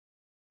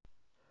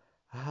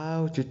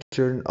How to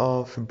turn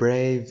off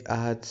Brave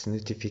ads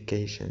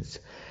notifications.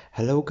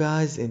 Hello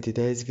guys, in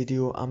today's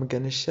video I'm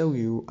gonna show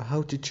you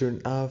how to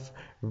turn off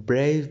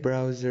Brave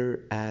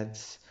browser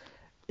ads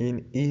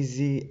in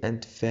easy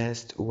and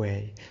fast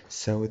way.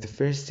 So the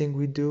first thing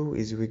we do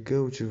is we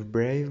go to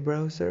Brave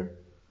browser.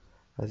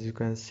 As you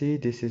can see,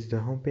 this is the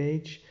home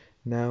page.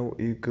 Now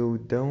you go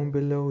down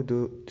below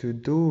to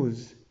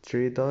those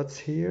three dots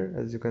here,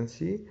 as you can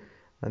see,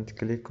 and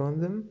click on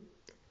them,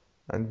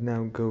 and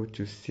now go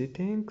to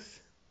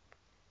settings,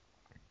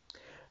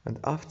 and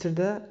after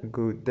that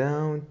go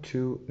down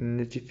to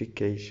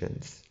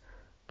notifications.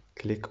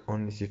 Click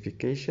on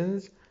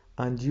notifications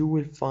and you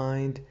will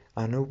find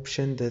an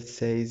option that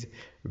says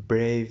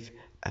Brave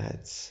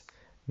ads.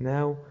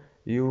 Now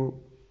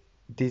you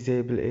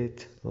disable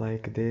it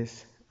like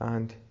this,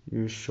 and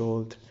it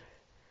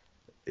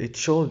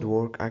should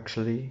work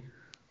actually.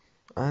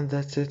 And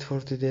that's it for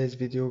today's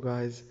video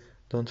guys.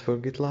 Don't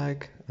forget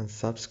like and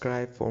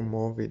subscribe for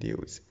more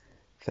videos.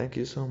 Thank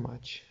you so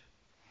much.